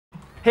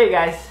Hey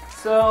guys,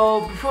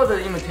 so before the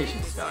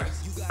imitation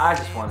starts, I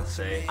just want to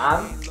say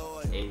I'm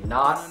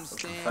not a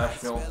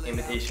professional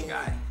imitation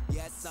guy.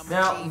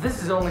 Now,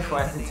 this is only for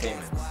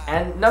entertainment,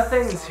 and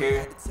nothing is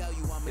here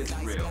is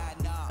real.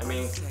 I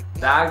mean,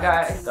 that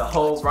guy, the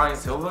whole Bryan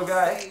Silva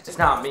guy, it's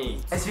not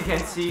me. As you can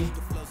see,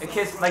 a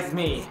kid like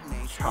me,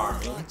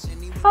 charming,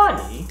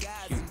 funny,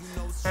 cute,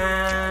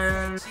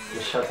 and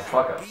just shut the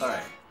fuck up.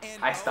 Alright,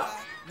 I stop.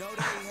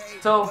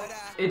 So,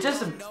 it's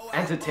just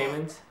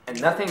entertainment and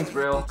nothing's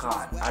real.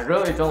 God, I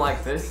really don't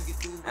like this,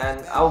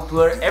 and I'll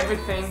blur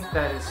everything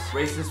that is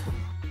racist.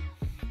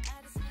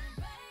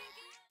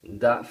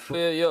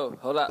 Yo,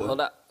 hold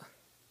up.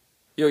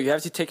 Yo, you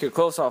have to take your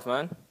clothes off,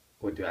 man.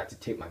 What, do I have to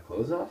take my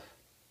clothes off?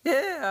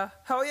 Yeah,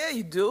 hell yeah,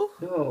 you do.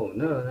 No.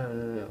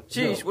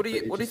 Jeez, no, what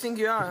do you think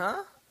you are,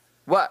 huh?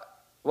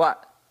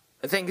 What?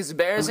 I think it's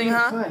embarrassing, okay,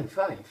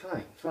 huh?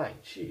 Fine,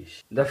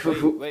 sheesh.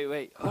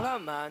 Wait, hold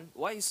on, man.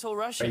 Why are you so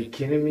rushing? Are you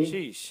kidding me?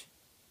 Sheesh.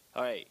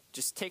 Alright,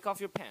 just take off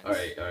your pants.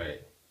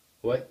 Alright.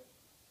 What?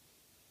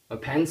 My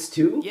pants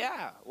too?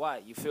 Yeah,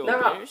 what? You feel No.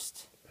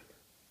 embarrassed?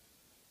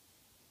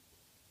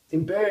 It's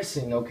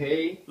embarrassing,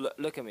 okay?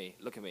 Look at me.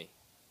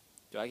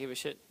 Do I give a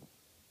shit?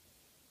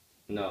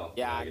 No.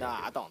 Yeah, nah,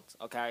 I don't,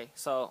 okay?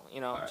 So,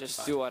 Alright, just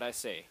fine. do what I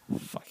say.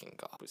 Fucking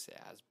god, pussy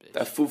ass bitch.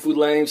 That foo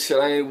lame shit,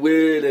 I ain't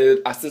with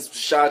it. I sent some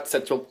shots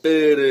at your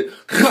fitted.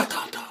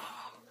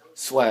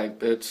 Swag,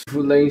 bitch.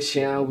 Lane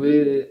shine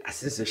with it. I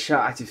sent a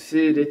shot at your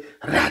fitted.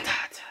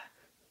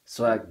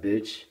 Swag,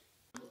 bitch.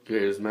 You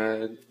haters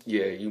mad?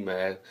 Yeah, you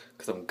mad.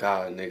 Cause I'm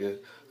God, nigga.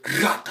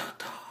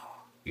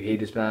 You hate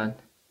this man?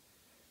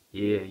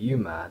 Yeah, you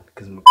mad,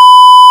 cause I'm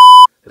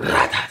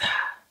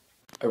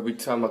Every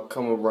time I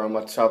come around,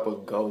 my chopper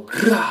go.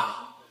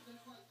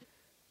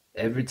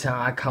 Every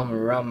time I come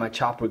around, my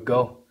chopper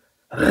go.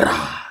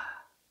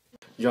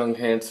 Young,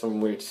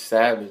 handsome, rich,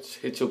 savage.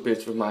 Hit your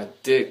bitch with my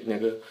dick,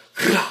 nigga.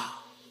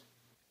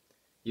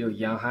 Yo,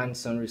 young,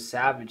 handsome, rich,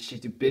 savage.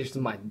 Shit your bitch to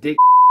my dick.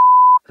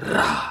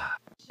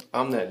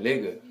 I'm that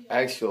nigga.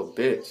 Ask your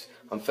bitch.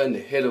 I'm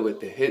finna hit her with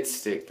the hit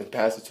stick, then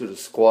pass it to the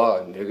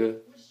squad, nigga.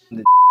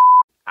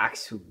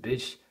 Axe you,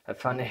 bitch. I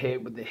found a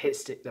hit with the hit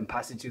stick, then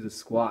pass it to the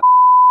squad.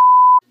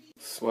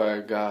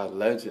 Swag God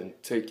legend.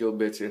 Take your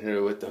bitch in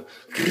here with the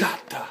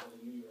grata.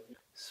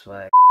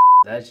 Swag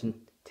legend.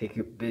 Take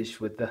your bitch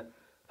with the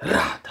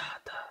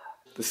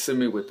The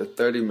semi with the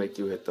 30 make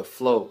you hit the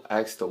flow.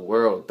 Ask the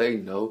world, they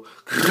know.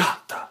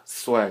 Grata.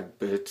 Swag,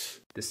 bitch.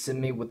 The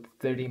semi with the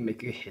 30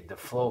 make you hit the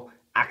flow.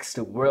 Axe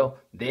the world,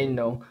 they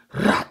know.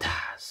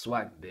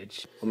 Swag,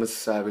 bitch. I'm a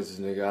savage,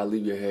 nigga. I'll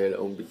leave your head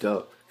opened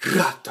up.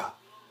 Grata.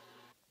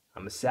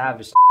 I'm a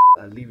savage.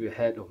 I leave your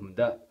head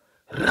opened up.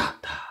 How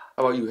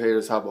about you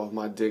haters hop off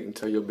my dick and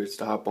tell your bitch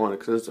to hop on it,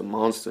 cause it's a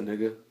monster,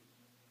 nigga.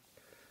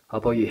 How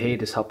about you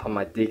haters hop on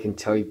my dick and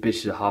tell you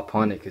bitch to hop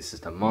on it, cause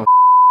it's the monster.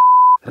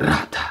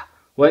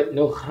 What?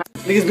 No.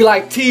 Niggas be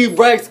like,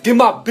 T-Rex, get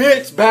my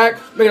bitch back.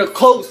 Make her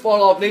clothes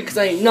fall off, nigga, cause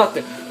ain't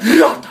nothing.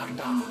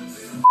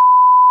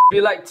 Be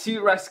like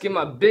T-Rex, get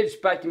my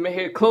bitch back, you may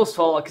hear clothes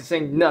fall like it's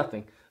ain't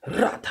nothing.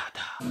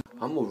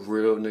 I'm a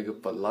real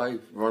nigga for life.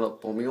 Run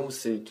up on me, I'm gonna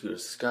send you to the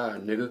sky,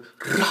 nigga.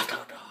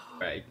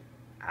 Right.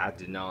 I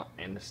did not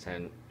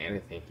understand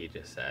anything he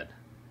just said.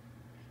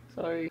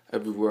 Sorry.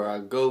 Everywhere I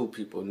go,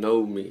 people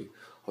know me.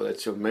 Or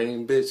that your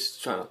main bitch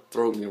trying to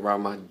throw me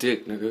around my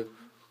dick, nigga.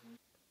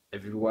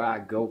 Everywhere I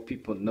go,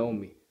 people know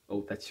me.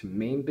 Oh, that's your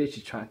main bitch,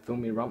 you trying to throw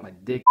me around my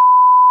dick.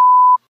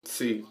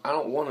 See, I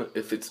don't want it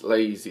if it's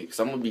lazy, cause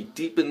I'm gonna be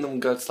deep in them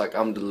guts like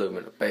I'm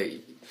delivering a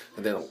baby.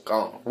 And then I'm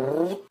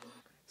gone.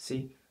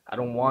 See, I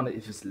don't want it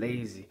if it's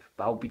lazy,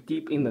 but I'll be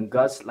deep in the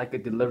guts like a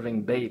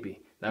delivering baby.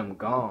 Then I'm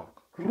gone.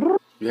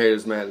 You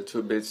haters mad that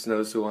your bitch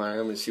knows who I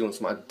am and she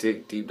wants my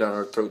dick deep down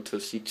her throat till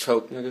she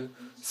choke, nigga.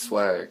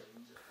 Swag.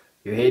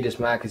 You hate this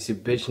man cause your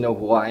bitch know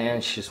who I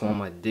am. She just want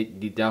my dick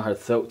deep down her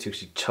throat till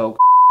she choke.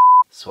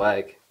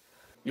 Swag.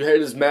 You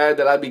haters mad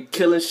that I be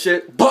killing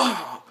shit?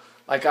 Bah!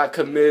 Like I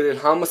committed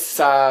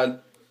homicide.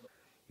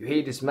 You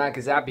hate this man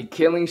cause I be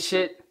killing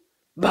shit?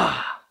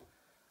 Bah!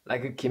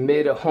 Like I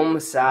committed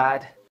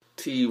homicide.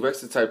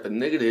 T-Rex the type of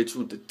nigga that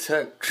you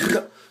detect.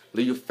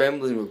 Leave your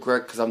family in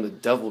regret cause I'm the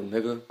devil,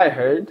 nigga.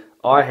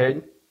 All I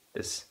heard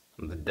is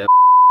I'm the devil.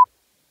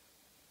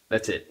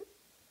 That's it.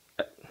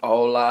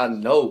 All I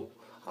know,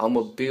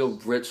 I'ma be a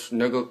rich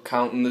nigga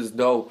counting this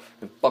dough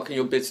and fucking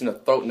your bitch in the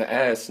throat and the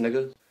ass,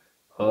 nigga.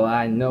 All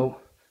I know,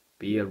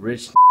 be a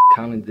rich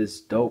counting this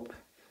dope.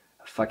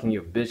 Fucking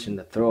your bitch in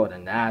the throat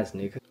and ass,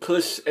 nigga.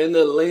 Kush in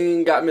the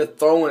lean got me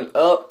throwing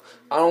up.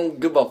 I don't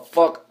give a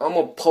fuck.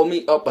 I'ma pull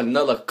me up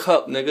another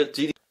cup, nigga.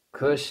 GD.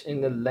 Kush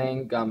in the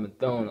lane got me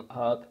throwing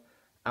up.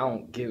 I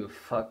don't give a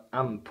fuck.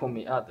 I'ma pull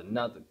me out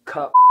another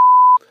cup.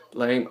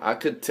 Lame, I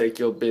could take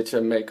your bitch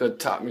and make her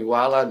top me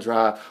while I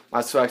drive.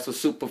 My swag's so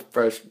super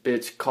fresh,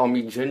 bitch. Call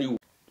me genuine.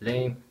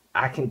 Lame,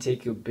 I can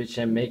take your bitch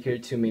and make her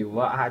to me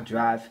while I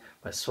drive.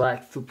 My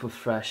swag super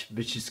fresh,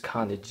 bitch is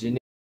kinda genuine.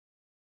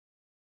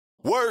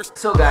 Worst.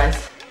 So guys,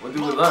 what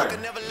do we learn?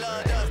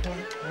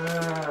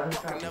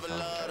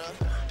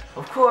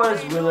 Of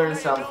course we learned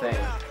something.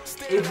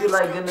 if you're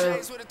like gonna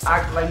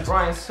act like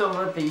Bryan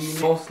Silva,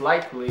 then most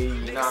likely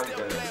you're not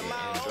gonna get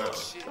any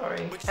girls.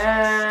 Sorry.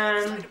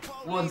 And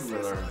what do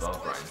we learn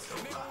about Bryan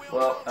Silva?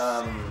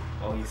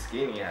 Well, he's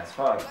skinny as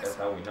fuck. That's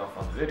how we know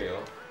from the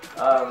video.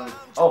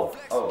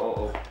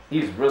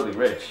 He's really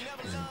rich.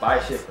 He's buy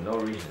shit for no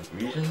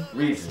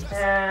reason.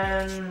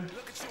 And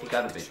he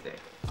got a big dick.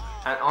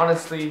 And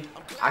honestly,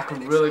 I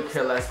could really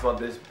care less about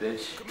this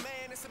bitch.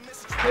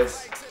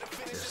 Because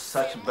there's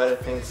such better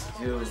things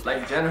to do.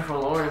 Like Jennifer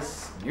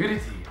Lawrence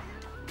nudity.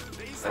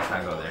 Let's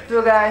not go there.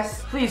 So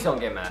guys, please don't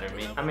get mad at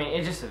me. I mean,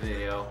 it's just a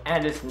video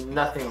and it's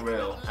nothing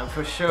real. And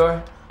for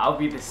sure, I'll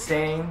be the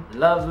same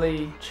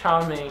lovely,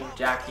 charming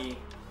Jackie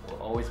will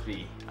always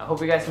be. I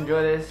hope you guys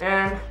enjoy this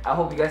and I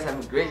hope you guys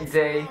have a great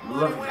day.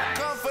 Love you guys.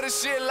 For the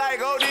shit like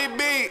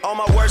ODB on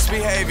my worst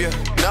behavior.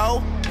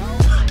 No,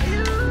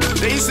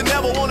 they used to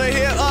never want to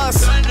hear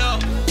us.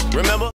 Remember?